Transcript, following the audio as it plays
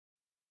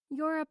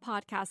You're a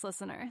podcast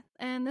listener,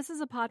 and this is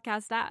a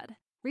podcast ad.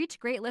 Reach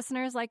great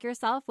listeners like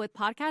yourself with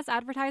podcast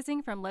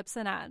advertising from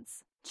Libsyn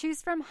Ads.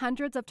 Choose from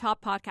hundreds of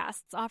top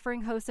podcasts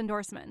offering host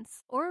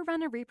endorsements, or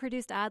run a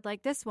reproduced ad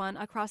like this one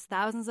across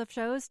thousands of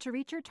shows to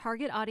reach your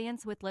target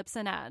audience with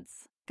Libsyn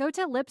Ads. Go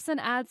to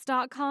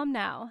libsynads.com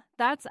now.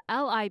 That's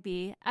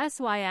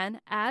LIBSYN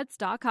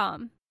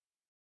ads.com.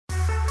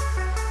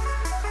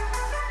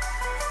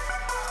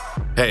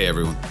 Hey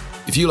everyone.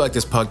 If you like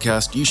this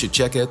podcast, you should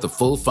check out the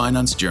full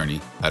finance journey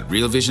at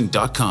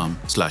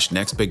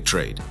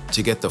realvision.com/nextbigtrade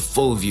to get the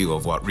full view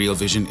of what Real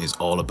Vision is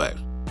all about.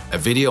 A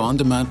video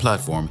on-demand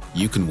platform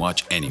you can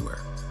watch anywhere.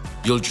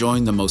 You'll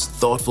join the most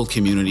thoughtful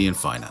community in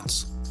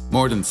finance.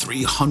 More than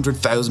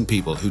 300,000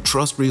 people who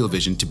trust Real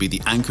Vision to be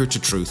the anchor to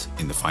truth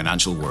in the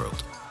financial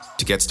world.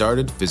 To get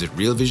started, visit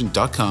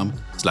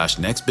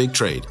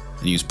realvision.com/nextbigtrade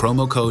and use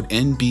promo code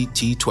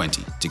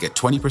NBT20 to get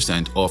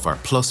 20% off our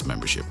Plus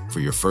membership for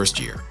your first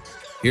year.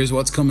 Here's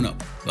what's coming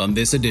up on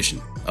this edition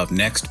of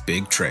Next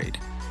Big Trade.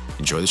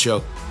 Enjoy the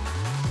show.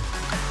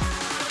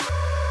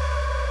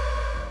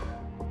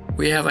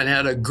 We haven't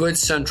had a good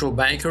central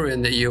banker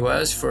in the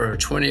U.S. for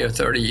 20 or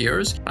 30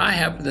 years. I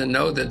happen to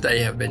know that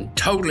they have been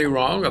totally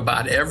wrong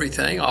about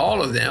everything,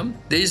 all of them.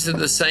 These are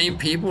the same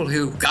people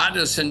who got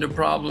us into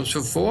problems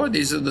before.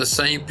 These are the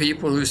same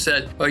people who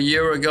said a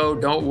year ago,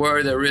 don't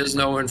worry, there is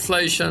no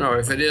inflation, or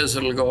if it is,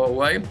 it'll go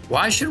away.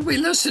 Why should we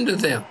listen to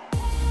them?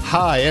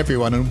 Hi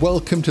everyone, and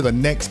welcome to the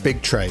Next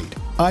Big Trade.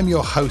 I'm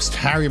your host,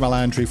 Harry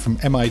Melandri from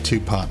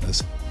MI2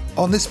 Partners.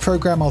 On this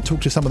program, I'll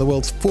talk to some of the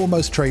world's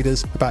foremost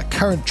traders about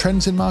current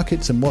trends in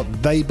markets and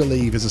what they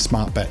believe is a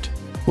smart bet.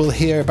 We'll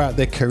hear about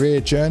their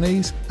career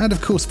journeys and, of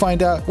course,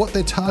 find out what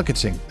they're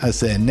targeting as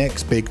their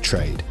next big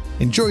trade.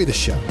 Enjoy the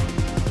show.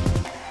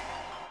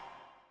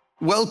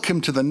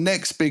 Welcome to the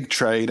Next Big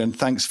Trade, and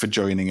thanks for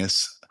joining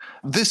us.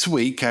 This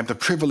week, I have the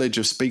privilege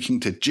of speaking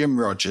to Jim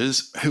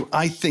Rogers, who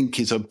I think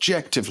is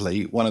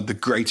objectively one of the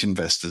great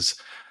investors.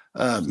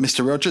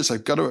 Mr. Rogers,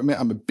 I've got to admit,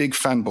 I'm a big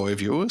fanboy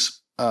of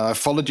yours. I've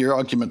followed your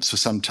arguments for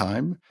some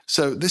time.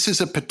 So this is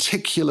a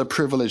particular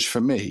privilege for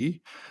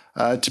me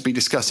to be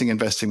discussing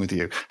investing with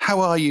you.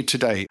 How are you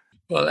today?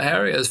 Well,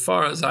 Harry, as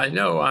far as I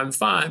know, I'm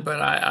fine, but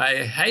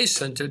I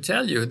hasten to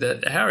tell you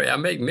that, Harry, I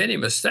make many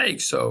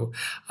mistakes, so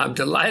I'm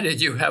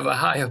delighted you have a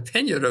high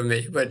opinion of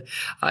me, but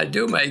I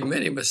do make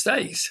many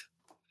mistakes.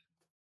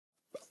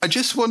 I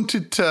just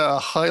wanted to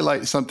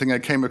highlight something I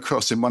came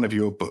across in one of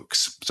your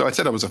books. So I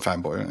said I was a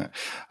fanboy.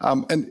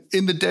 And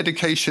in the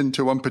dedication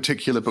to one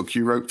particular book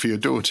you wrote for your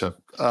daughter,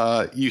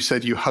 you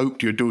said you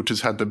hoped your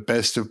daughters had the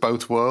best of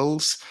both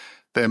worlds,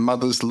 their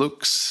mother's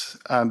looks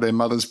and their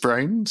mother's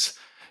brains.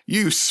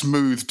 You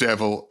smooth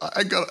devil.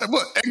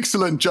 What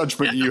excellent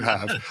judgment you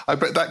have. I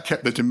bet that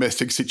kept the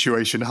domestic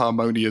situation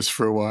harmonious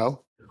for a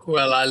while.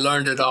 Well, I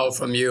learned it all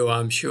from you,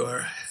 I'm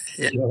sure.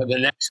 You know, the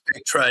next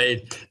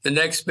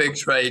big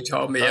trade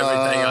taught me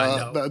everything I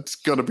know. That's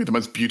got to be the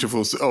most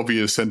beautiful,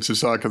 obvious sense of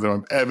sarcasm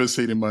I've ever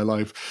seen in my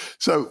life.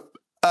 So,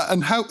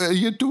 and how are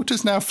your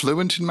daughters now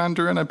fluent in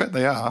Mandarin? I bet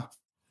they are.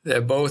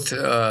 They're both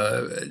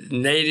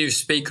native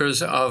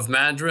speakers of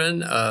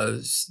Mandarin.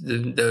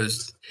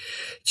 Those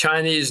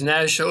Chinese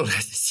national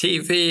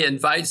TV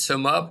invites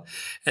them up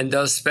and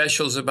does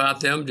specials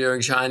about them during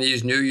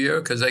Chinese New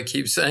Year because they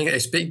keep saying they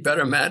speak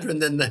better Mandarin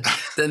than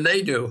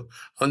they do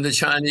on the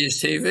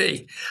Chinese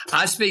TV.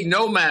 I speak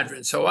no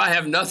Mandarin, so I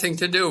have nothing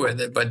to do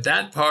with it. But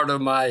that part of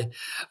my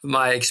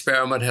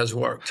experiment has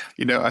worked.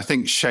 You know, I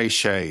think Shay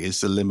is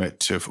the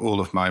limit of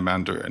all of my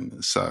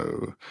Mandarin.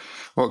 So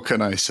what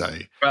can I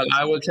say? Well,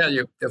 I will tell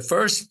you, the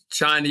first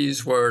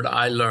Chinese word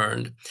I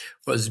learned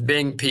was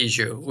Bing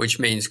Piju, which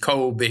means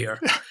cold beer.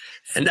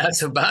 And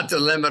that's about the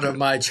limit of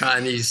my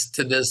Chinese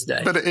to this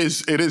day. But it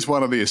is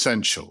one of the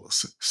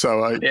essentials.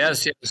 So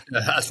Yes.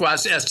 That's why I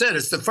said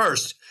it's the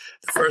first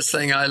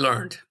thing I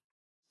learned.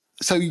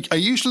 So I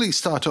usually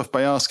start off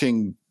by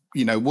asking,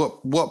 you know,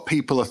 what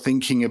people are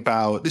thinking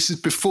about. This is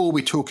before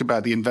we talk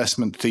about the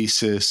investment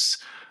thesis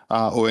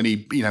or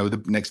any, you know,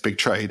 the next big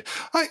trade.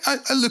 I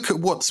look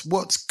at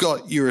what's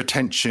got your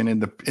attention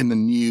in the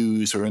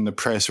news or in the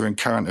press or in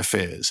current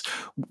affairs.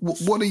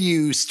 What are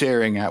you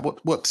staring at?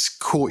 What's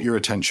caught your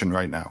attention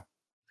right now?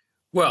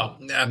 Well,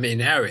 I mean,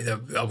 Harry,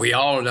 we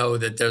all know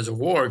that there's a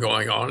war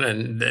going on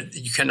and that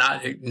you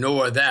cannot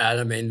ignore that.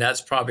 I mean,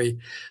 that's probably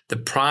the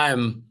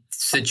prime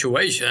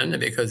situation,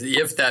 because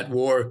if that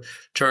war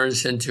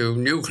turns into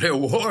nuclear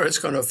war, it's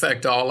going to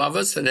affect all of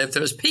us. And if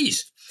there's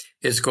peace,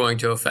 it's going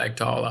to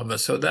affect all of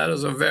us. So that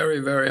is a very,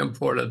 very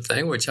important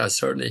thing, which I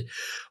certainly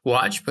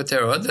watch. But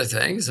there are other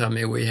things. I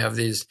mean, we have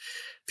these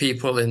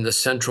people in the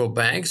central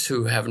banks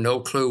who have no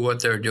clue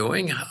what they're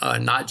doing,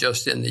 not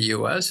just in the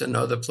U.S., and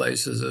other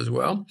places as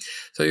well.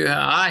 So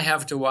I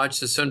have to watch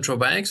the central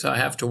banks. I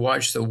have to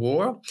watch the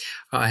war.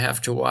 I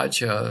have to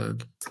watch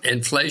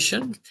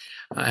inflation.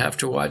 I have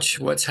to watch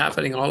what's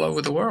happening all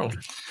over the world.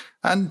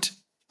 And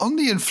on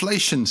the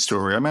inflation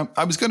story, I mean,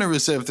 I was going to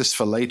reserve this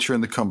for later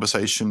in the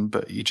conversation,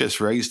 but you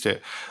just raised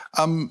it.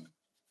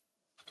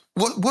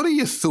 What are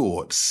your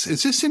thoughts?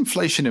 Is this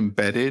inflation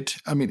embedded?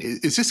 I mean,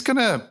 is this going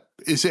to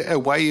is it a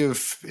way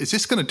of, is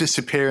this going to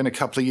disappear in a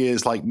couple of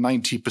years like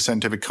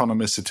 90% of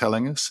economists are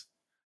telling us?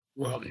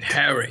 Well,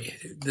 Harry,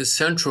 the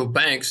central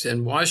banks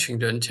in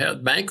Washington,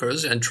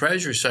 bankers and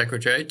Treasury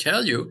Secretary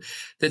tell you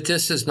that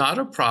this is not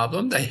a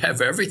problem. They have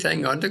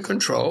everything under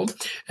control,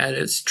 and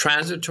it's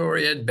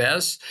transitory at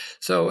best.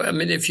 So, I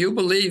mean, if you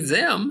believe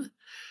them,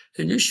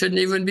 then you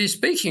shouldn't even be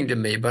speaking to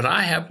me. But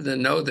I happen to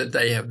know that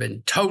they have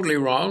been totally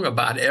wrong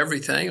about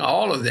everything,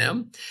 all of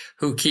them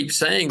who keep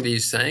saying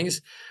these things.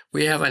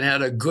 We haven't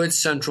had a good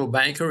central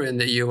banker in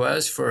the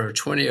U.S. for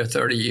 20 or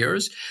 30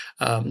 years.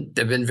 There have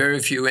been very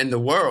few in the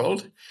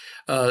world.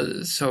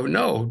 So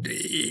no,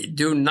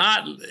 do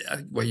not,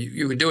 well,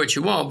 you can do what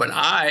you want, but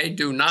I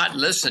do not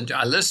listen to,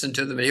 I listen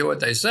to them and hear what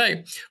they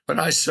say, but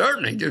I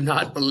certainly do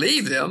not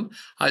believe them.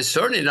 I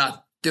certainly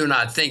do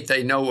not think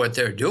they know what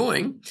they're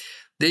doing.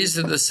 These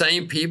are the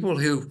same people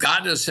who've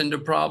gotten us into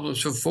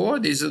problems before.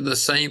 These are the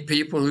same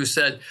people who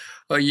said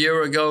a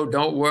year ago,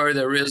 don't worry,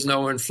 there is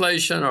no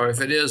inflation, or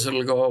if it is,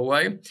 it'll go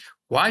away.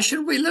 Why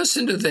should we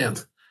listen to them?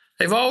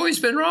 They've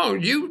always been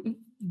wrong.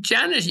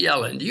 Janet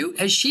Yellen,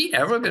 has she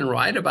ever been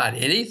right about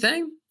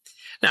anything?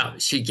 Now,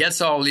 she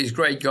gets all these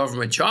great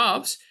government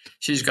jobs.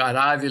 She's got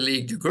Ivy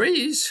League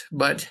degrees,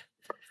 but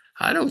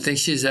I don't think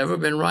she's ever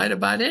been right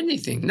about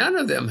anything. None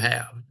of them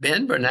have.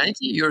 Ben Bernanke,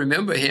 you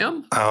remember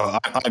him? Oh,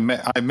 I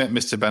met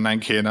Mr.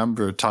 Bernanke a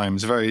number of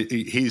times.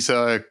 He's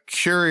a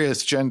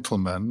curious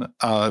gentleman,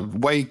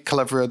 way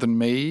cleverer than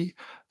me.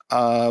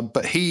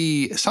 But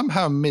he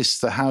somehow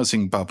missed the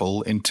housing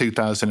bubble in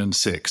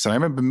 2006. And I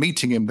remember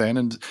meeting him then,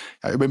 and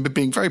I remember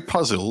being very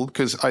puzzled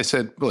because I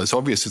said, well, it's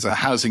obvious there's a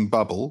housing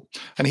bubble.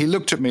 And he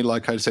looked at me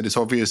like I said, it's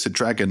obvious that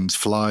dragons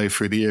fly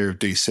through the ear of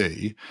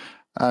DC.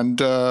 And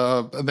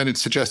then it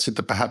suggested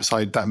that perhaps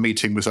that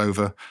meeting was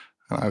over.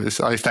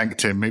 I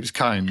thanked him. He was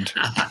kind.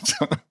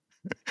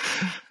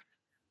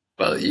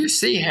 Well, you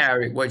see,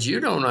 Harry, what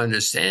you don't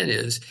understand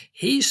is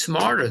he's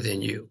smarter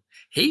than you.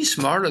 He's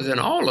smarter than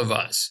all of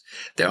us.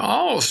 They're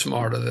all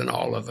smarter than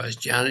all of us.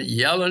 Janet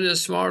Yellen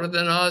is smarter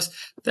than us.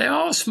 They're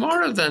all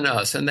smarter than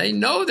us, and they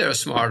know they're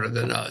smarter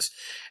than us.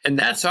 And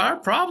that's our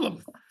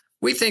problem.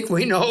 We think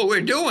we know what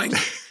we're doing,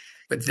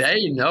 but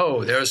they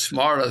know they're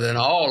smarter than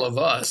all of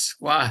us.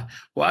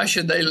 Why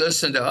should they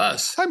listen to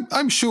us?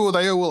 I'm sure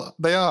they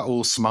are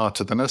all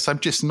smarter than us. I'm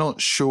just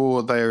not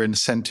sure they're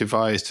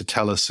incentivized to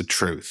tell us the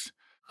truth.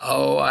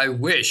 Oh, I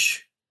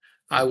wish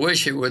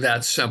it were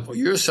that simple.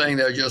 You're saying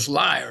they're just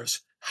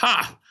liars.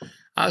 Ha!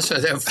 I say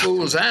they're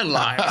fools and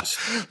liars.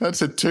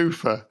 That's a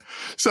twofer.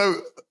 So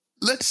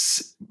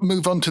let's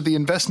move on to the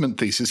investment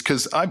thesis,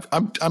 because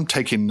I'm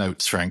taking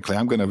notes, frankly.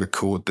 I'm going to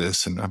record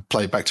this and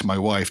play it back to my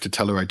wife to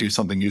tell her I do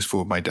something useful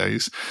with my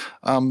days.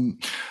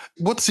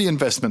 What's the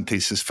investment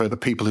thesis for the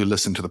people who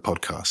listen to the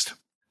podcast?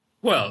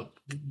 Well,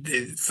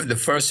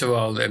 first of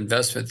all, the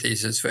investment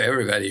thesis for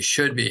everybody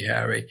should be,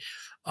 Harry,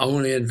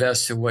 only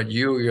invest in what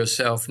you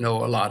yourself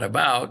know a lot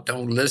about.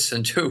 Don't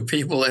listen to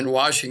people in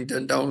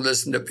Washington. Don't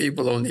listen to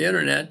people on the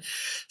internet.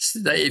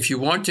 If you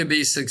want to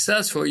be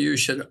successful, you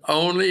should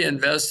only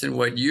invest in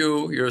what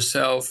you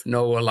yourself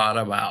know a lot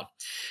about.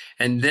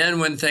 And then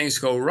when things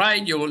go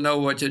right, you will know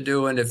what to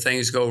do. And if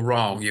things go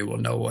wrong, you will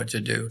know what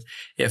to do.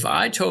 If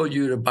I told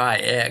you to buy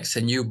X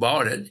and you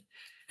bought it,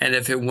 and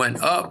if it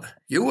went up,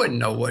 you wouldn't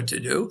know what to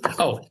do.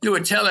 Oh, you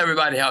would tell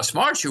everybody how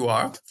smart you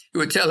are. You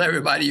would tell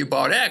everybody you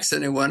bought X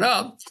and it went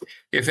up.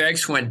 If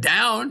X went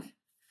down,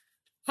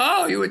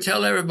 you would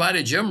tell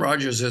everybody Jim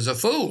Rogers is a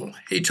fool.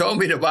 He told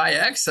me to buy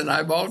X and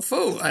I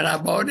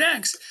bought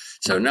X.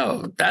 So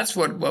no, that's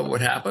what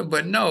would happen.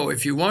 But no,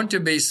 if you want to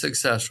be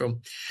successful,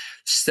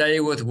 stay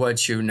with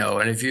what you know.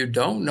 And if you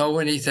don't know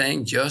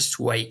anything, just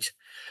wait.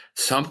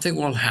 Something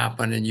will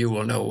happen and you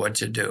will know what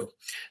to do.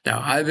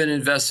 Now, I've been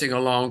investing a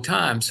long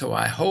time, so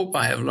I hope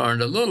I have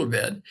learned a little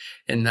bit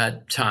in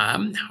that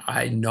time.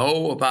 I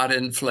know about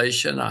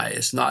inflation.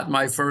 It's not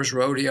my first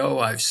rodeo.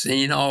 I've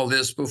seen all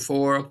this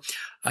before.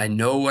 I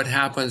know what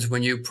happens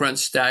when you print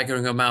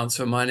staggering amounts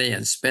of money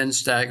and spend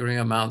staggering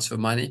amounts of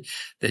money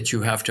that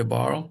you have to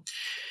borrow.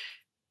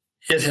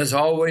 It has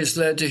always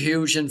led to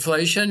huge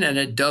inflation, and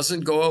it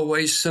doesn't go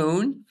away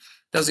soon.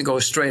 Doesn't go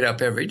straight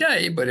up every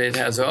day, but it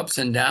has ups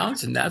and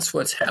downs, and that's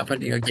what's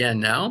happening again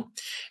now.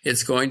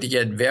 It's going to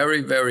get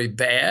very, very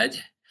bad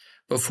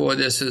before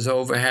this is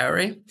over,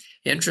 Harry.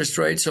 Interest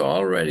rates are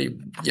already,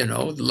 the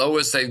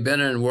lowest they've been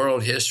in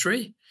world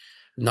history.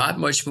 Not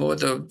much more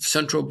the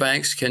central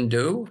banks can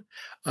do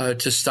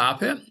to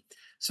stop it.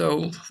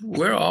 So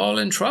we're all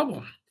in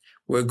trouble.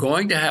 We're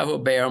going to have a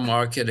bear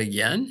market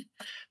again.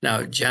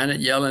 Now, Janet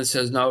Yellen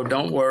says, no,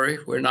 don't worry.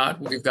 We're not.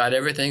 We've got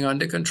everything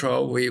under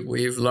control.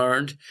 We've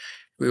learned.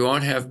 We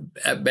won't have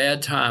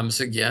bad times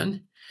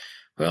again.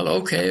 Well,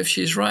 okay, if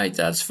she's right,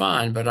 that's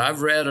fine. But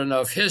I've read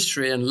enough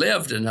history and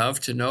lived enough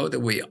to know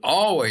that we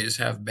always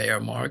have bear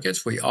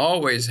markets. We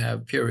always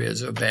have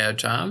periods of bad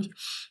times.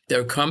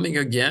 They're coming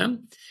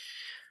again.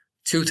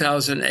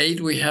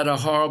 2008, we had a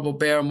horrible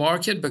bear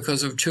market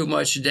because of too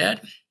much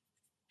debt.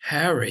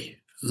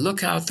 Harry,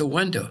 look out the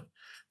window.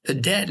 The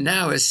debt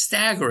now is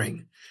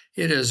staggering.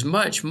 It is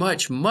much,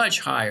 much,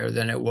 much higher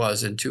than it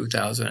was in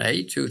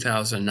 2008,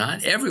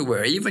 2009,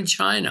 everywhere. Even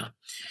China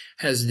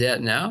has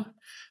debt now.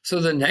 So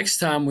the next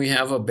time we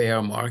have a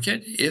bear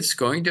market, it's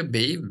going to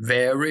be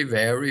very,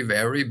 very,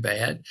 very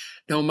bad,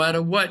 no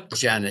matter what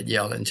Janet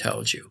Yellen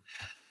tells you.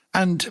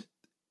 And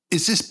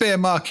is this bear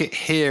market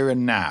here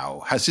and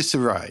now? Has this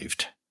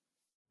arrived?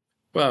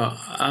 Well,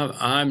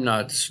 I'm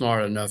not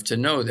smart enough to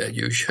know that.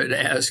 You should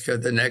ask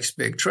the next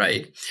big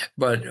trade.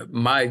 But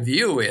my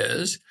view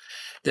is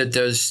that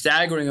there's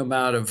staggering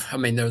amount of,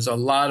 there's a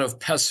lot of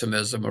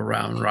pessimism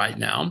around right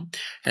now.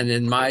 And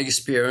in my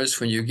experience,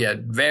 when you get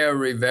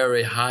very,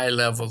 very high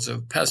levels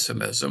of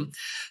pessimism,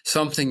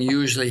 something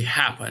usually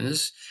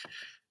happens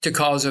to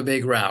cause a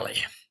big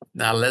rally.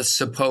 Now, let's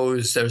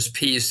suppose there's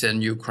peace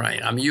in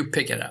Ukraine. You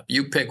pick it up.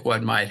 You pick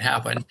what might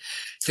happen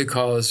to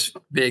cause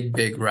big,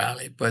 big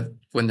rally. But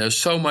when there's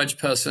so much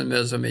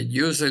pessimism, it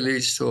usually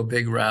leads to a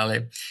big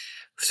rally.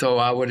 So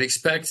I would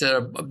expect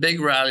that a big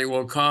rally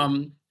will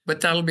come,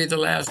 but that'll be the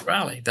last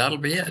rally. That'll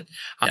be it.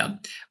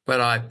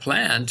 But I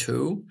plan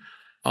to,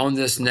 on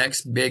this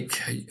next big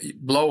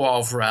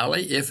blow-off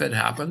rally, if it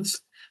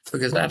happens,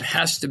 because that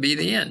has to be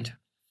the end.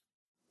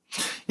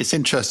 It's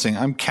interesting.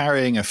 I'm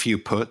carrying a few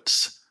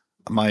puts.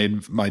 My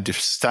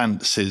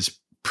stance is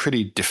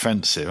pretty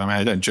defensive.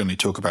 I don't generally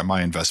talk about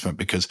my investment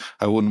because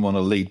I wouldn't want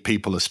to lead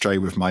people astray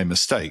with my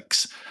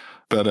mistakes.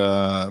 But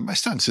my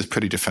stance is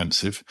pretty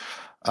defensive.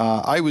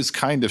 I was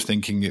kind of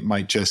thinking it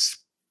might just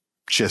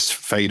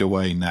fade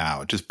away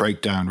now, just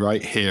break down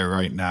right here,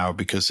 right now,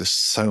 because there's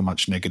so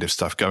much negative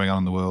stuff going on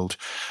in the world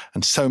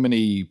and so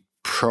many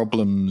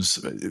problems.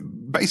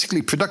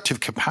 Basically, productive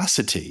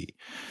capacity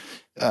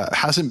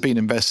hasn't been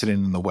invested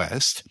in the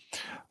West.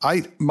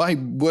 My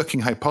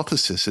working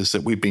hypothesis is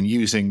that we've been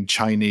using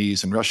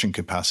Chinese and Russian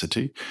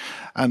capacity,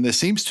 and there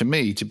seems to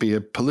me to be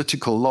a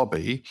political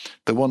lobby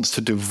that wants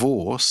to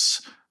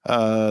divorce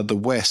the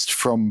West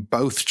from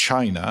both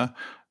China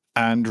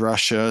and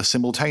Russia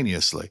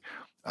simultaneously.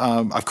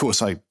 Of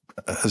course, as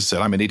I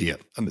said, I'm an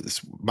idiot, and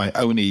it's my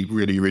only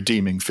really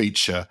redeeming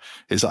feature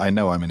is that I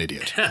know I'm an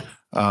idiot.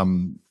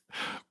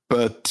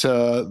 But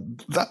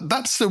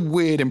that's the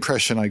weird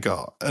impression I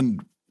got.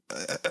 And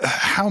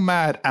how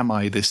mad am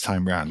I this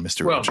time round,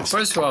 Mr. Rogers?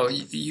 Well, first of all,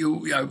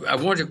 I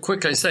want to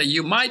quickly say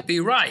you might be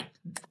right.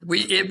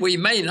 We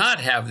may not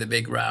have the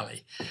big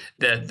rally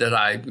that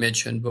I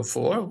mentioned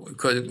before,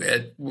 because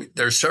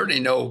there's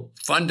certainly no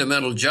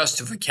fundamental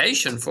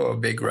justification for a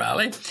big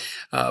rally.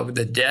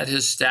 The debt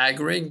is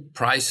staggering.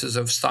 Prices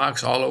of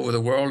stocks all over the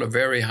world are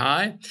very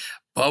high.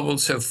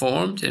 Bubbles have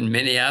formed in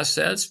many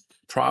assets.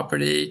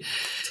 Property,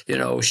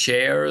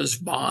 shares,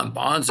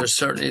 bonds are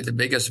certainly the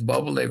biggest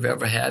bubble they've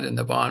ever had in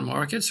the bond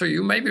market. So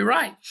you may be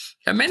right.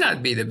 It may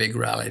not be the big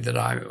rally that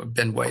I've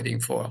been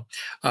waiting for.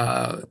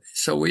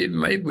 So we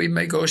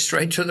may go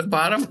straight to the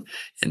bottom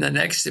in the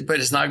next, but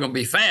it's not going to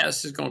be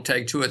fast. It's going to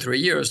take 2 or 3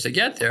 years to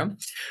get there.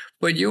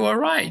 But you are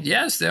right.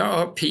 Yes, there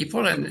are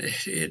people, and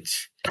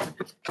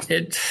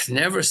it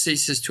never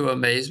ceases to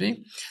amaze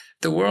me.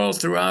 The world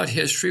throughout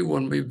history,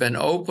 when we've been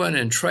open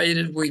and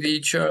traded with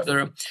each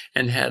other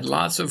and had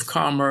lots of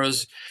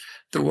commerce,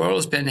 the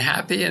world's been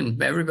happy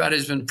and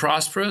everybody's been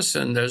prosperous,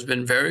 and there's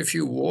been very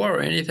few war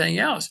or anything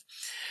else.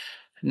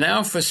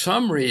 Now, for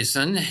some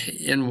reason,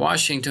 in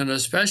Washington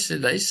especially,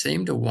 they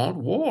seem to want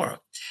war.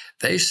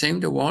 They seem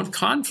to want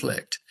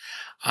conflict.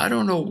 I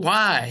don't know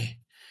why.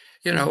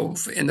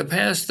 In the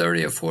past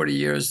 30 or 40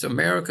 years,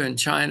 America and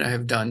China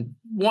have done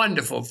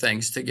wonderful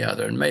things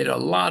together and made a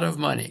lot of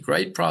money,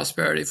 great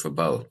prosperity for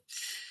both.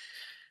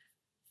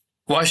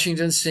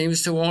 Washington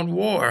seems to want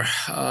war.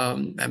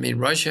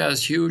 Russia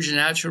has huge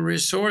natural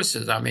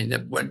resources.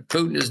 What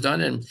Putin has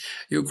done in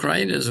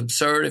Ukraine is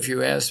absurd if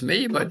you ask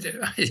me, but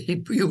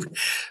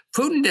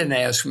Putin didn't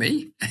ask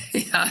me.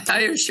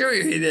 I assure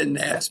you he didn't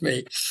ask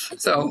me.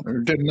 So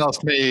didn't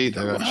ask me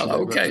either.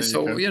 Okay,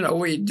 so,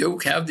 we do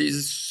have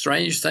these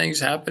strange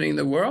things happening in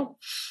the world,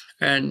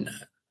 and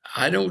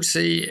I don't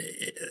see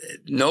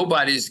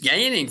nobody's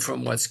gaining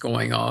from what's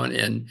going on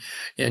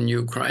in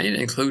Ukraine,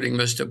 including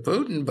Mr.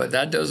 Putin, but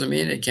that doesn't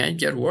mean it can't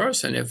get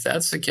worse. And if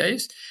that's the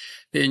case,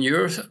 then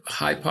your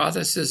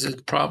hypothesis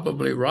is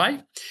probably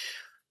right.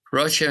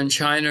 Russia and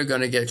China are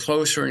going to get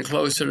closer and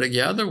closer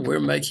together.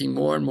 We're making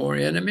more and more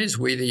enemies,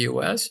 we the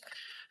U.S.,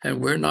 and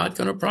we're not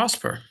going to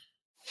prosper.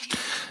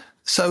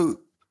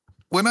 So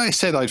when I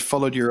said I'd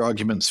followed your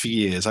arguments for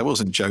years, I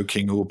wasn't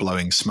joking or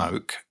blowing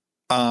smoke.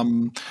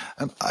 And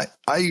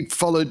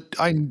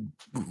I'm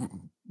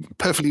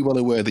perfectly well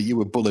aware that you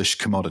were bullish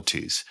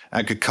commodities,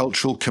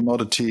 agricultural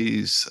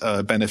commodities,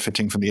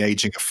 benefiting from the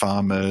aging of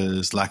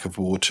farmers, lack of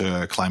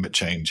water, climate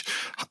change,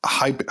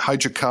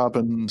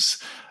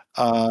 hydrocarbons,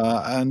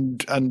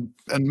 and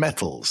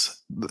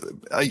metals.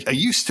 Are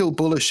you still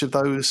bullish of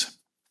those?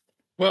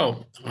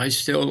 Well, I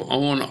still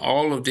own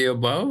all of the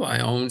above. I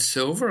own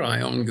silver.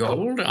 I own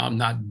gold. I'm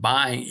not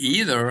buying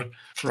either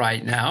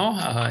right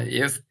now.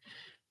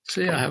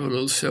 See, I have a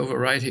little silver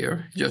right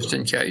here, just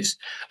in case.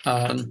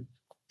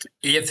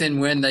 If and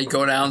when they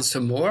go down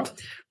some more.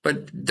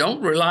 But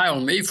don't rely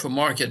on me for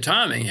market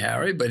timing,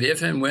 Harry. But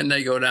if and when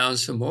they go down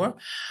some more,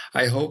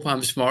 I hope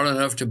I'm smart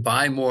enough to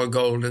buy more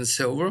gold and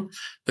silver,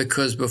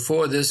 because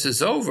before this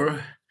is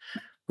over,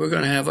 we're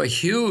going to have a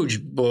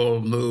huge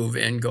bull move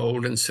in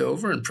gold and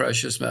silver and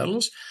precious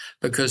metals,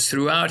 because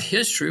throughout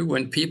history,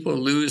 when people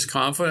lose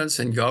confidence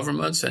in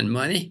governments and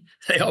money,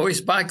 they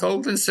always buy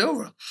gold and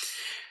silver.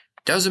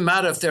 Doesn't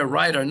matter if they're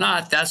right or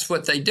not, that's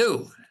what they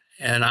do.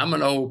 And I'm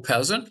an old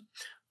peasant.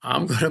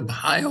 I'm going to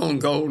buy own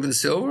gold and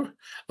silver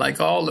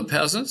like all the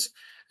peasants,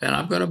 and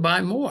I'm going to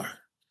buy more.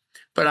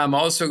 But I'm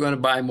also going to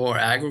buy more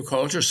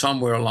agriculture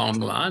somewhere along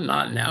the line.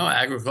 Not now.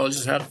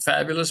 Agriculture's had a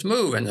fabulous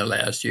move in the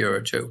last year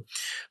or two.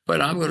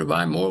 But I'm going to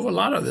buy more of a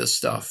lot of this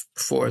stuff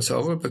before it's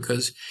over,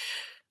 because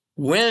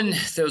when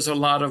there's a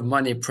lot of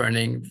money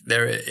printing,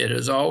 it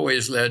has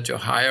always led to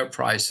higher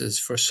prices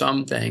for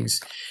some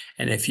things.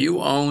 And if you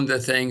own the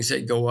things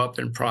that go up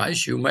in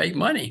price, you make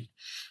money.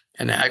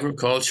 And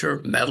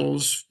agriculture,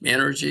 metals,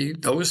 energy,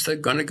 those are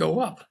going to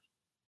go up.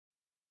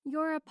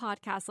 You're a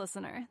podcast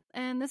listener,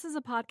 and this is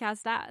a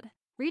podcast ad.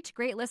 Reach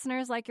great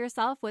listeners like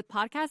yourself with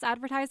podcast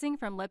advertising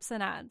from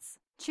Libsyn Ads.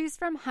 Choose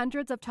from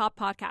hundreds of top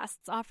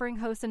podcasts offering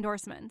host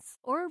endorsements,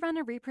 or run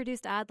a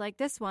reproduced ad like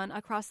this one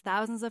across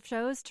thousands of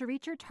shows to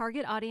reach your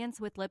target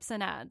audience with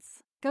Libsyn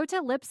Ads. Go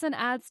to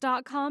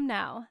libsynads.com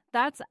now.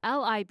 That's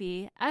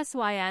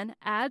LIBSYN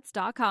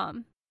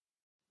ads.com.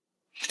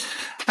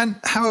 And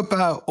how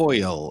about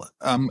oil?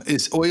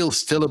 Is oil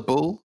still a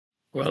bull?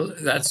 Well,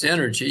 that's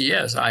energy.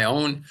 Yes, I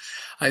own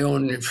oil,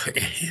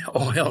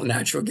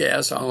 natural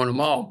gas. I own them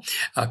all.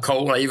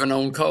 Coal, I even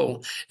own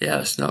coal.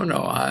 Yes,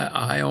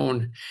 I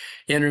own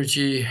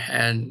energy,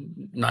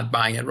 and not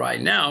buying it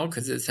right now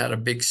because it's had a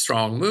big,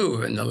 strong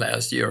move in the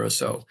last year or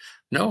so.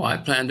 No, I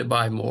plan to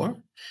buy more.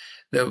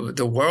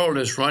 The world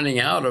is running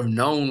out of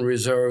known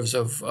reserves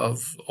of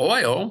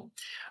oil.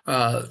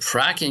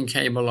 Fracking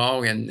came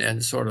along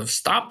and sort of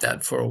stopped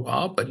that for a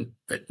while, but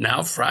now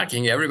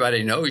fracking,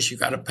 everybody knows you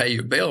got to pay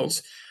your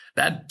bills.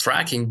 That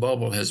fracking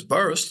bubble has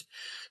burst.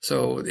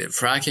 So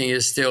fracking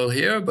is still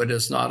here, but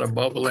it's not a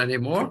bubble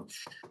anymore.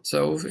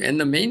 So in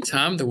the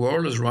meantime, the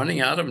world is running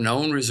out of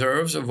known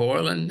reserves of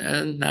oil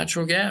and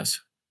natural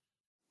gas.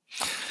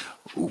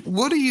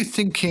 What are you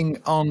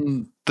thinking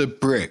on the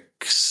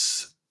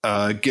BRICS?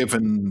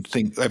 Given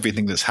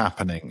everything that's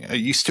happening, are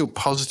you still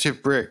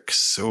positive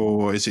BRICS,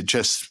 or is it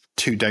just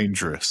too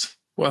dangerous?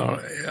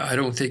 Well, I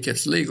don't think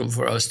it's legal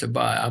for us to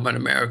buy. I'm an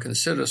American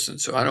citizen,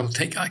 so I don't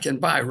think I can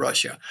buy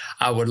Russia.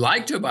 I would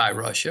like to buy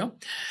Russia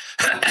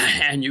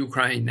and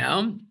Ukraine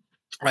now.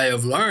 I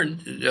have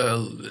learned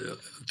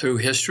through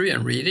history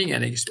and reading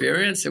and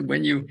experience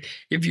that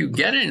if you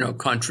get in a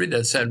country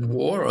that's at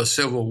war or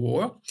civil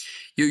war,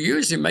 you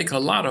usually make a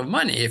lot of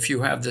money if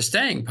you have the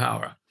staying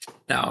power.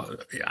 Now,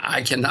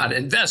 I cannot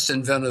invest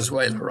in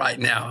Venezuela right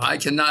now. I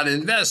cannot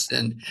invest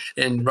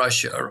in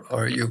Russia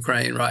or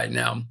Ukraine right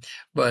now.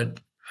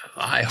 But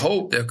I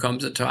hope there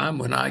comes a time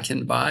when I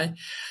can buy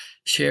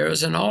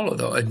shares in all of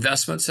those,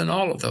 investments in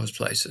all of those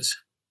places.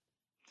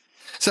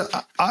 So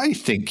I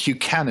think you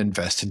can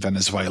invest in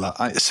Venezuela.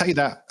 I say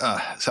that,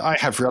 so I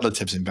have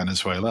relatives in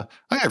Venezuela.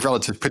 I have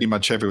relatives pretty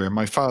much everywhere.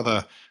 My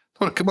father,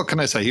 what can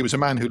I say? He was a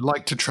man who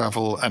liked to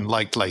travel and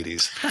liked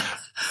ladies.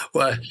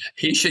 Well,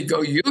 you should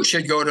go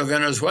to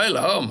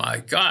Venezuela. Oh, my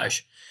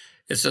gosh.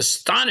 It's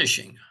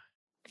astonishing.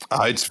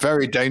 It's a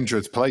very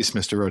dangerous place,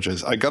 Mr.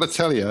 Rogers. I got to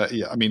tell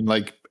you, I mean,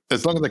 like,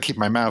 as long as I keep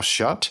my mouth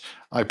shut,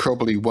 I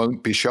probably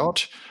won't be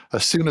shot.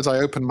 As soon as I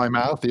open my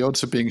mouth, the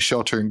odds of being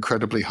shot are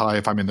incredibly high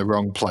if I'm in the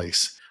wrong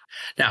place.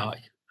 Now,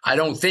 I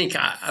don't think,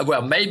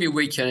 well, maybe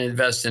we can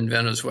invest in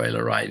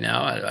Venezuela right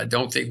now. I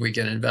don't think we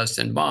can invest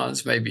in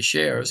bonds, maybe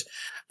shares,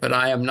 but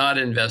I am not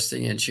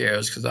investing in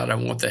shares because I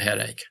don't want the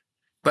headache.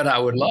 But I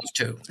would love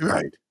to.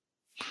 Right.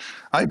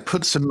 I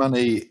put some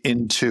money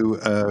into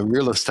a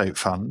real estate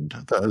fund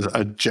that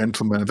a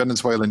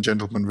Venezuelan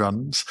gentleman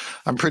runs.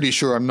 I'm pretty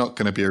sure I'm not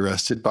going to be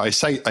arrested, but I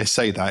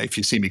say that if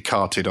you see me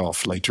carted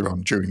off later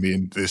on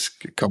during this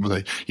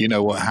conversation, you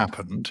know what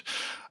happened.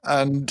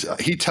 And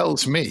he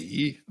tells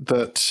me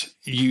that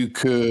you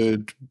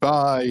could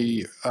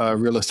buy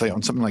real estate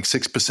on something like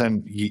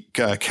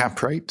 6%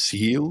 cap rates,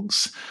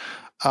 yields.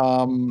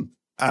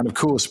 And of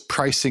course,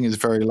 pricing is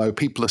very low.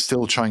 People are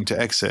still trying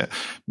to exit.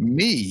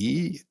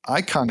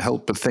 I can't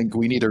help but think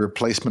we need a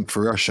replacement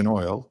for Russian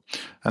oil,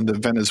 and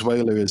that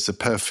Venezuela is the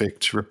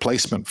perfect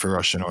replacement for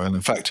Russian oil. In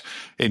fact,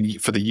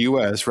 for the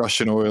US,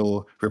 Russian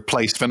oil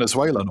replaced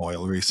Venezuelan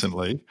oil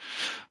recently.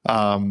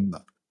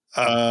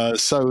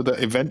 So that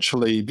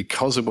eventually,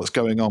 because of what's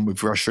going on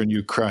with Russia and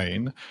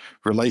Ukraine,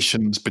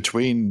 relations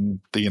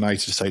between the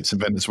United States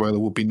and Venezuela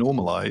will be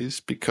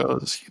normalized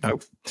because,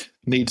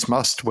 needs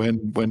must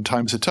when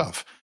times are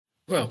tough.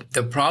 Well,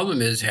 the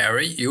problem is,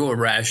 Harry, you are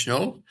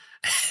rational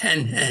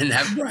and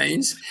have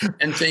brains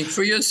and think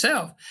for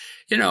yourself.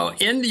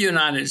 In the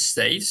United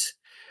States,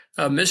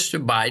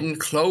 Mr. Biden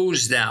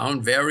closed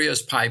down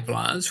various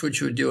pipelines,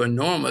 which would do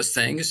enormous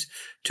things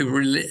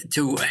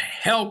to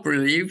help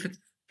relieve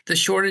the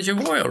shortage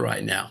of oil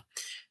right now.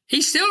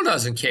 He still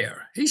doesn't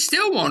care. He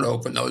still won't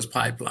open those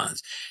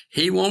pipelines.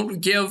 He won't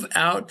give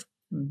out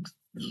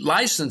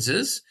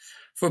licenses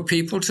for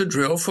people to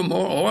drill for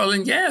more oil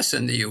and gas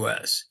in the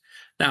U.S.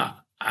 Now,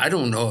 I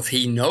don't know if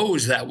he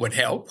knows that would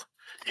help.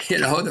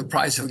 The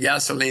price of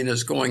gasoline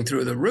is going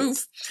through the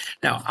roof.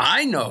 Now,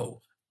 I know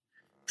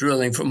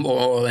drilling for more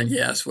oil and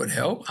gas would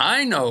help.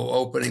 I know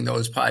opening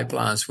those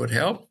pipelines would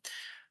help.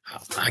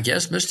 I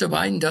guess Mr.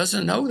 Biden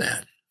doesn't know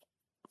that.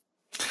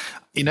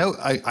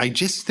 I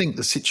just think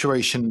the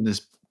situation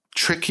is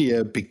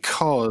trickier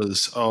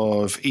because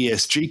of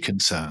ESG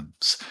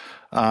concerns.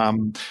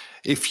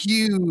 If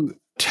you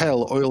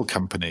tell oil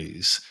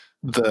companies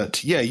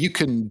that, you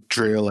can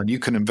drill and you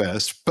can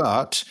invest,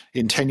 but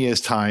in 10 years'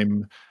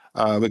 time,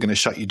 we're going to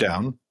shut you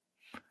down,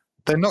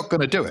 they're not going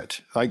to do it.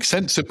 Like,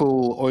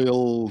 sensible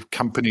oil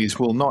companies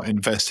will not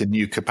invest in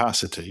new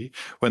capacity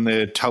when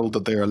they're told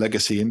that they're a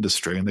legacy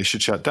industry and they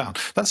should shut down.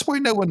 That's why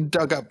no one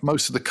dug up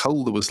most of the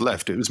coal that was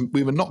left.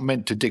 We were not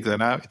meant to dig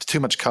that out. It's too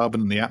much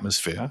carbon in the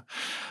atmosphere.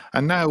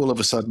 And now all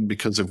of a sudden,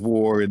 because of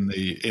war in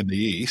the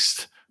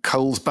East,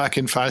 coal's back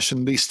in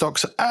fashion. These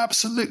stocks are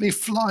absolutely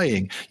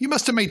flying. You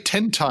must have made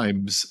 10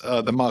 times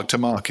the mark to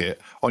market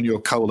on your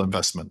coal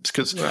investments.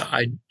 Because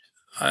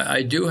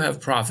I do have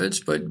profits,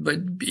 but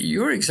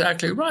you're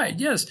exactly right.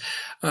 Yes.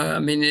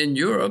 In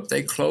Europe,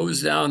 they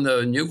closed down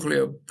the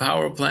nuclear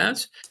power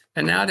plants,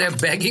 and now they're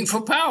begging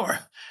for power.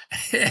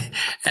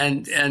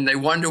 and they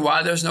wonder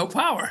why there's no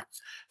power.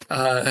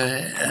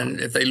 And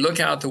if they look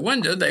out the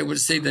window, they would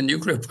see the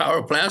nuclear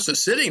power plants are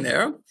sitting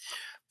there,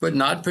 but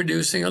not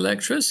producing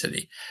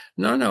electricity.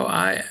 No,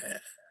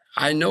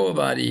 I know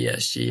about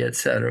ESG, et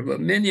cetera, but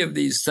many of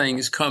these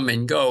things come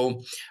and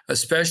go,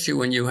 especially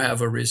when you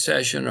have a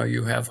recession or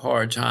you have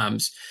hard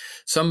times.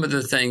 Some of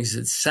the things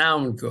that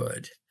sound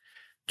good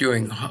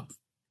during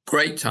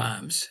great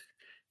times,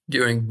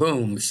 during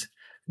booms,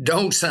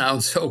 don't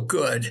sound so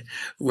good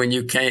when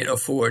you can't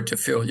afford to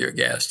fill your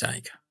gas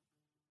tank.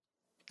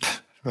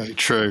 Very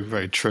true,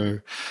 very true.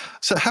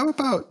 So how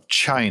about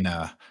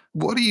China?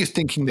 What are you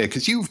thinking there?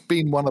 Because you've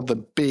been one of the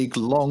big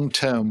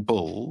long-term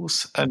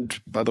bulls. And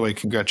by the way,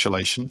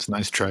 congratulations.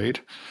 Nice trade.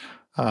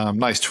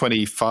 Nice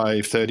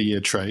 25,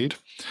 30-year trade.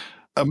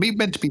 Are we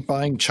meant to be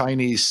buying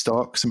Chinese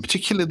stocks, and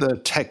particularly the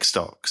tech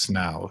stocks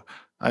now?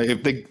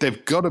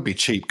 They've got to be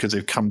cheap because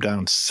they've come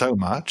down so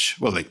much.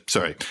 Well,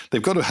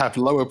 they've got to have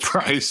lower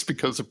price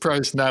because the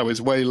price now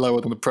is way lower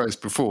than the price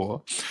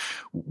before.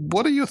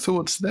 What are your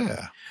thoughts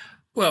there?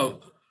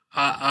 Well,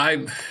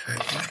 I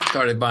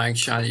started buying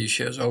Chinese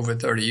shares over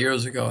 30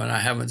 years ago, and I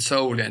haven't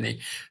sold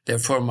any. They're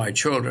for my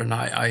children.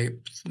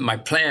 My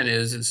plan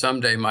is that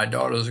someday my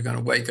daughters are going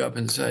to wake up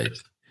and say,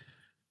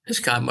 this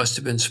guy must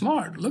have been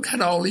smart. Look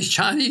at all these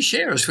Chinese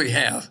shares we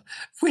have.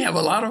 We have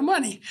a lot of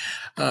money.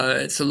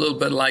 It's a little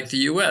bit like the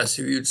U.S.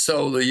 If you'd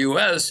sold the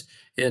U.S.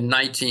 in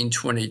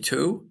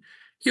 1922,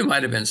 you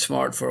might have been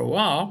smart for a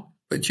while,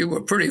 but you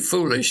were pretty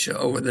foolish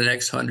over the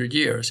next 100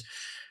 years.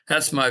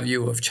 That's my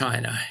view of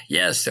China.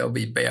 Yes, there'll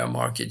be bear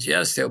markets.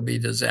 Yes, there'll be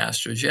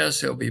disasters.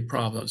 Yes, there'll be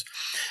problems.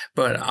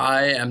 But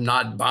I am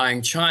not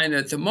buying China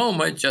at the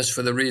moment just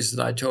for the reasons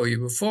I told you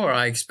before.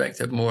 I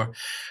expected more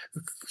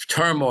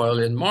turmoil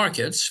in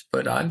markets,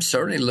 but I'm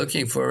certainly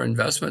looking for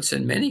investments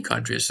in many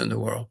countries in the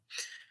world.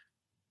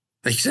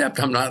 Except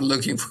I'm not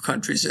looking for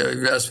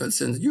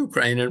investments in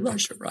Ukraine and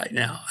Russia right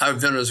now,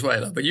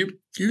 Venezuela. But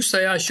you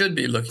say I should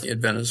be looking at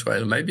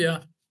Venezuela.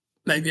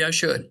 Maybe I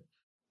should.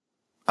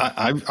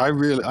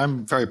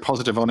 I'm very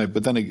positive on it,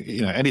 but then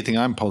anything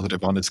I'm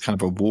positive on is kind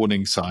of a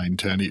warning sign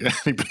to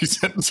anybody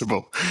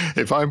sensible.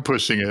 If I'm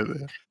pushing it,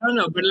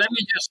 no. But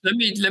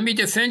let me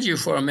defend you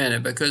for a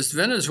minute, because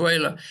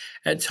Venezuela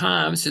at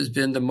times has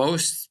been the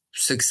most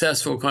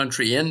successful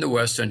country in the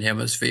Western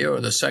Hemisphere, or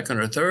the second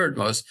or third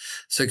most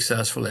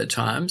successful at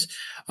times.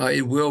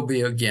 It will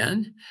be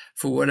again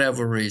for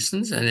whatever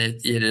reasons, and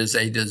it is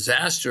a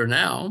disaster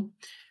now.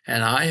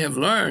 And I have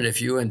learned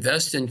if you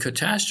invest in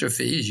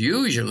catastrophes,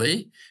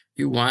 usually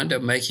you wind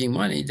up making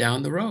money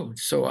down the road.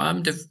 So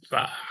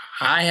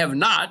I have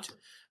not,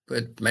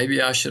 but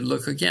maybe I should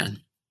look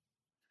again.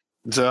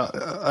 So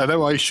I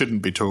know I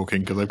shouldn't be talking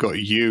because I've got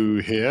you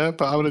here,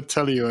 but I want to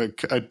tell you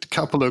a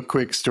couple of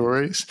quick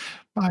stories.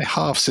 My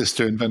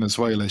half-sister in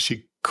Venezuela,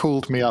 she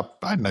called me up,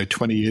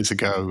 15 years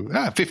ago,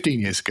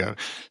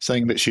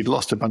 saying that she'd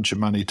lost a bunch of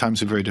money.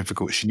 Times were very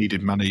difficult. She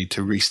needed money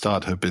to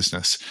restart her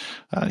business.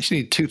 She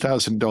needed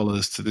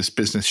 $2,000 to this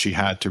business she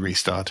had to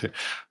restart it.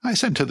 I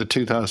sent her the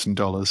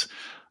 $2,000.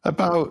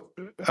 About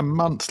a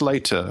month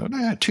later,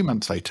 2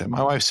 months later,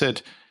 my wife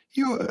said,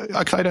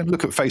 I don't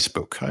look at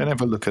Facebook. I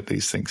never look at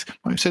these things.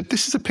 My wife said,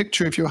 this is a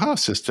picture of your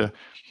half-sister.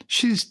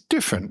 She's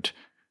different.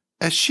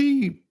 Has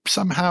she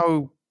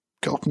somehow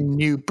gotten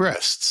new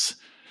breasts?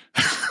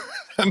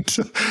 And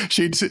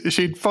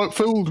she'd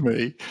fooled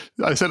me.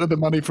 I sent her the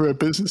money for her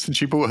business, and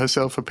she bought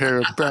herself a pair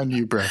of brand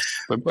new breasts.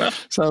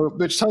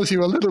 Which tells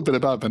you a little bit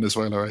about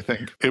Venezuela, I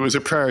think. It was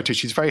a priority.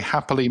 She's very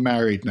happily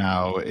married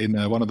now in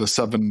one of the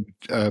southern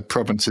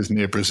provinces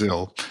near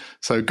Brazil.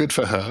 So good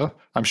for her.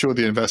 I'm sure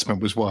the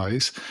investment was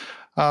wise.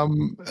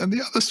 And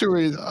the other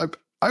story,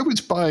 I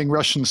was buying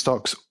Russian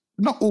stocks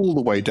not all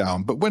the way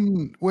down, but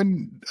when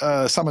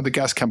some of the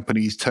gas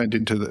companies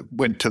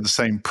went to the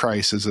same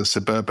price as a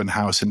suburban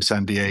house in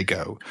San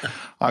Diego,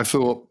 I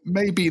thought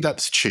maybe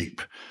that's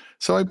cheap.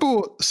 So I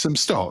bought some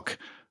stock.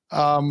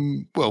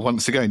 Well,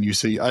 once again, you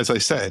see, as I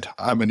said,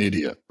 I'm an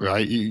idiot,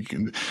 right?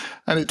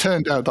 And it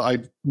turned out that I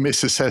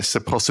misassessed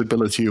the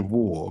possibility of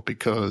war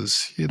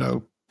because,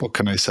 what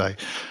can I say?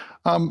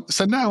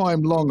 So now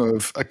I'm long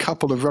of a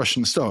couple of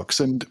Russian stocks,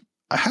 and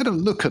I had a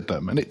look at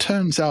them, and it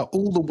turns out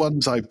all the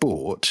ones I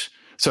bought.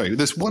 Sorry,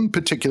 there's one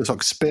particular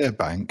stock,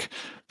 Sberbank,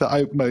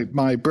 that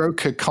my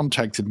broker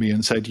contacted me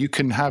and said, you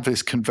can have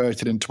this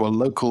converted into a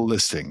local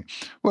listing.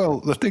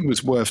 Well, the thing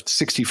was worth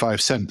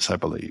 65 cents, I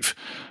believe.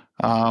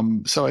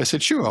 So I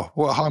said, sure,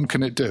 what harm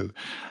can it do?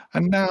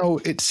 And now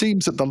it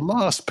seems that the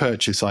last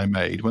purchase I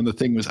made when the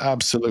thing was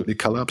absolutely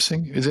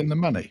collapsing is in the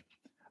money.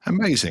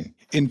 Amazing.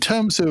 In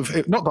terms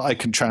of, not that I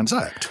can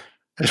transact,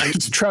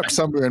 it's trapped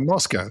somewhere in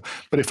Moscow,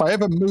 but if I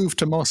ever move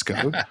to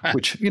Moscow,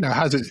 which,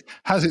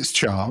 has its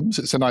charms,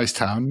 it's a nice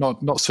town,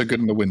 not so good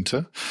in the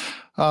winter,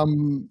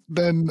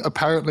 then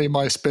apparently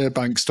my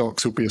Sberbank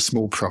stocks will be a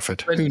small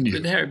profit. Who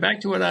knew? But Harry, back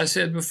to what I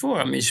said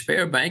before. I mean,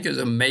 Sberbank is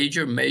a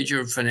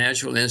major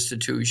financial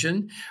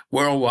institution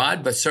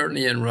worldwide, but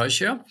certainly in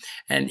Russia.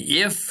 And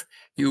if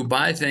you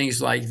buy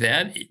things like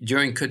that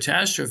during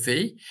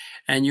catastrophe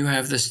and you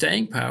have the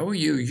staying power,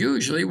 you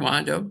usually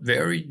wind up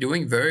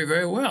doing very,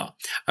 very well.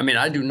 I mean,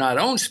 I do not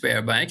own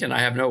Sberbank and I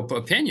have no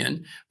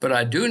opinion, but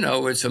I do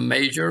know it's a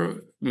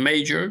major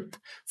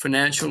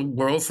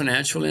world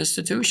financial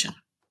institution.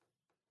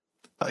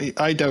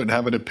 I don't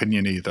have an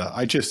opinion either.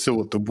 I just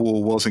thought the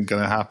war wasn't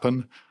going to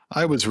happen.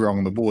 I was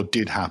wrong. The war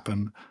did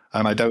happen,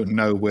 and I don't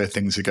know where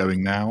things are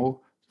going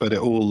now, but it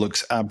all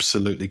looks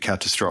absolutely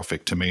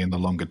catastrophic to me in the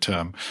longer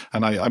term.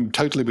 And I'm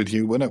totally with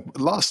you.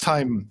 Last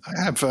time,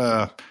 I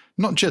have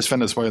not just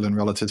Venezuelan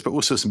relatives, but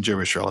also some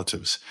Jewish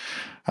relatives.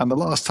 And the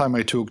last time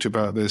I talked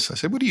about this, I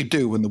said, what do you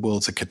do when the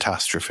world's a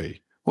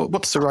catastrophe?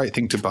 What's the right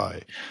thing to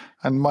buy?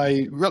 And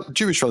my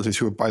Jewish relatives,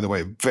 who are, by the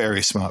way,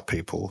 very smart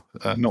people,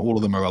 not all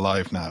of them are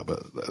alive now,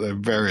 but they're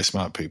very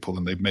smart people,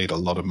 and they've made a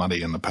lot of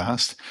money in the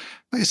past.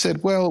 They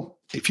said, well,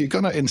 if you're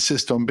going to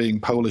insist on being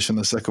Polish in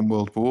the Second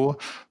World War,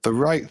 the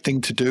right thing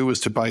to do was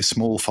to buy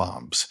small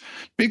farms.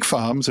 Big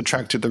farms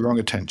attracted the wrong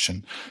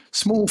attention.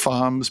 Small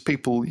farms,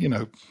 people,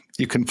 you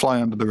can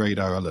fly under the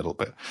radar a little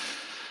bit.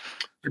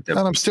 And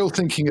I'm still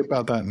thinking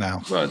about that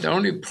now. Well, the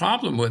only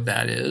problem with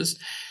that is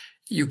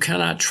you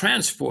cannot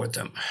transport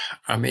them.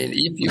 I mean,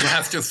 if you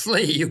have to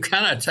flee, you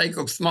cannot take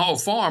a small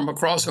farm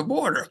across a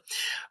border.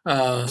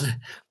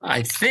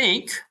 I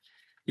think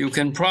you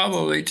can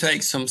probably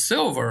take some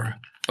silver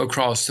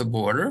across the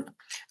border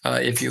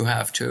if you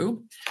have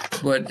to.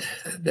 But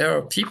there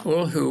are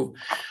people who,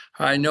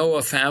 I know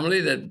a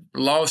family that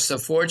lost a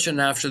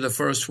fortune after the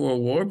First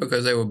World War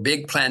because they were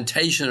big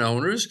plantation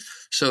owners.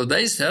 So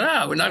they said,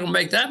 we're not going to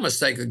make that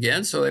mistake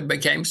again. So they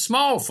became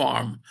small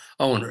farm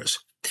owners.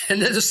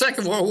 And then the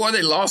Second World War,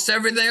 they lost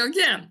everything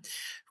again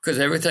because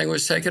everything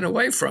was taken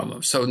away from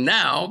them. So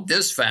now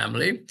this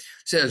family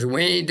says,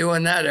 we ain't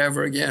doing that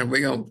ever again.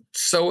 We're going to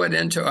sew it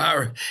into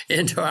our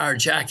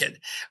jacket.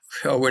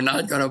 So we're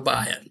not going to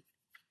buy it.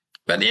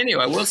 But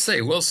anyway, we'll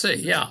see.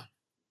 Yeah.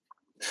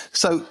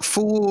 So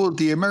for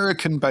the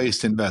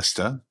American-based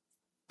investor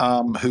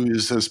who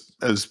is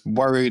as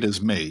worried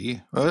as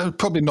me,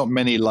 probably not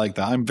many like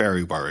that. I'm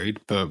very worried,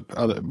 but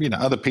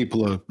other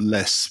people are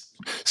less.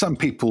 Some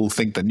people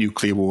think that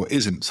nuclear war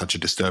isn't such a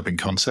disturbing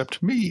concept.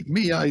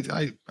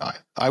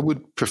 I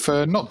would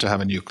prefer not to have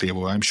a nuclear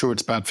war. I'm sure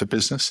it's bad for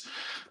business.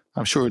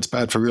 I'm sure it's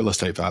bad for real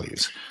estate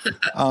values.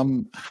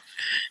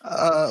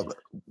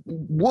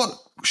 What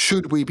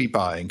should we be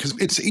buying? Because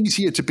it's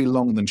easier to be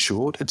long than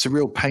short. It's a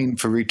real pain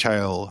for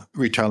retail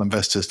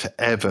investors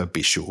to ever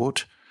be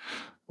short.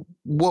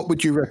 What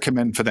would you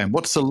recommend for them?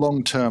 What's the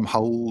long-term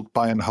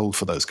buy and hold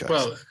for those guys?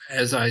 Well,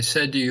 as I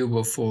said to you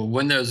before,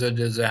 when there's a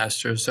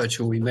disaster such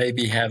as we may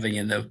be having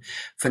in the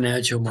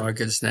financial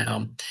markets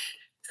now,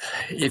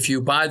 if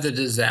you buy the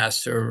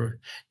disaster,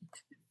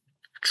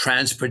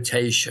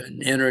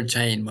 transportation,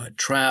 entertainment,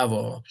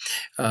 travel,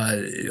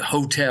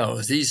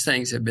 hotels, these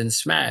things have been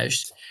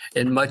smashed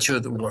in much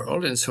of the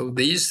world. And so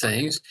these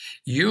things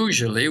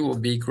usually will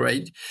be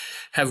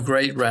have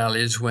great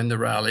rallies when the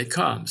rally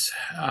comes.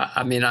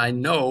 I mean, I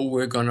know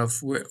we're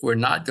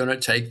not going to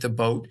take the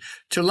boat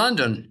to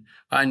London.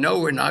 I know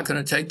we're not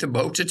going to take the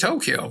boat to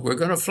Tokyo. We're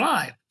going to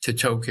fly to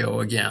Tokyo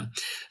again.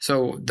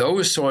 So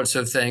those sorts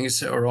of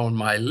things are on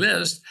my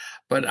list,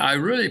 but I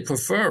really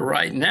prefer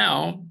right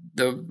now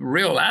the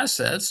real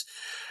assets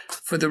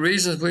for the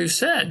reasons we've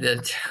said,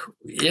 that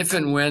if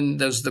and when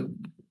there's the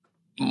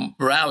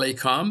rally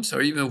comes,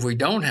 or even if we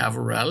don't have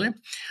a rally,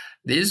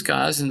 these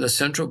guys in the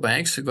central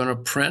banks are going to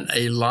print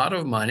a lot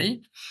of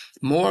money,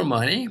 more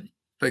money,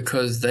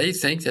 because they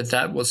think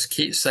that will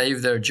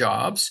save their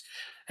jobs.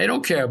 They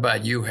don't care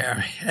about you,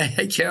 Harry.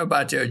 They care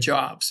about their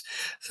jobs.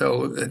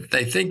 So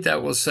they think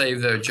that will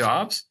save their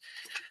jobs.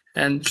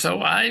 And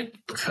so I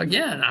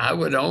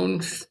would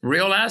own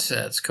real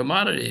assets,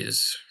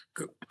 commodities,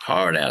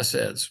 hard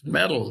assets,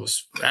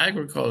 metals,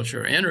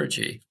 agriculture,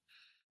 energy.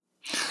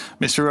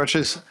 Mr.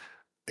 Rogers,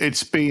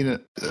 it's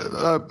been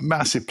a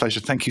massive pleasure.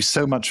 Thank you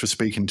so much for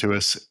speaking to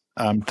us.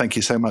 Thank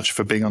you so much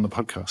for being on the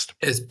podcast.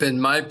 It's been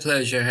my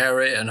pleasure,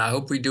 Harry, and I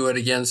hope we do it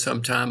again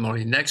sometime.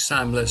 Only next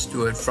time, let's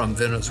do it from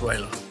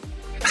Venezuela.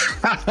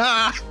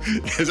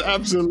 Yes,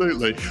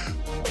 absolutely.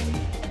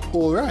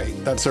 All right,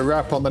 that's a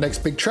wrap on The Next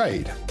Big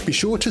Trade. Be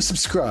sure to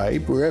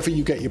subscribe wherever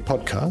you get your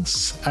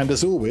podcasts. And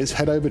as always,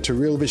 head over to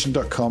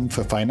realvision.com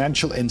for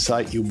financial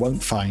insight you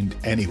won't find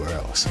anywhere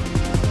else.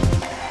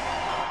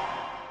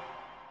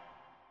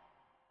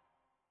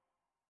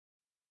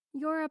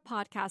 You're a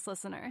podcast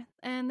listener,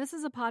 and this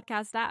is a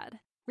podcast ad.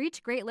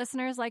 Reach great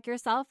listeners like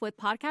yourself with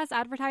podcast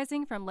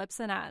advertising from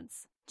Libsyn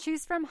Ads.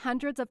 Choose from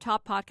hundreds of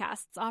top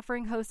podcasts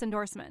offering host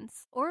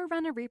endorsements, or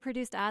run a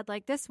reproduced ad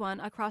like this one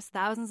across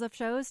thousands of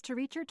shows to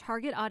reach your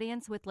target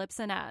audience with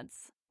Libsyn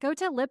Ads. Go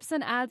to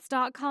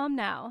libsynads.com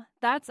now.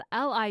 That's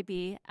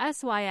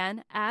LIBSYN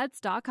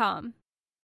ads.com.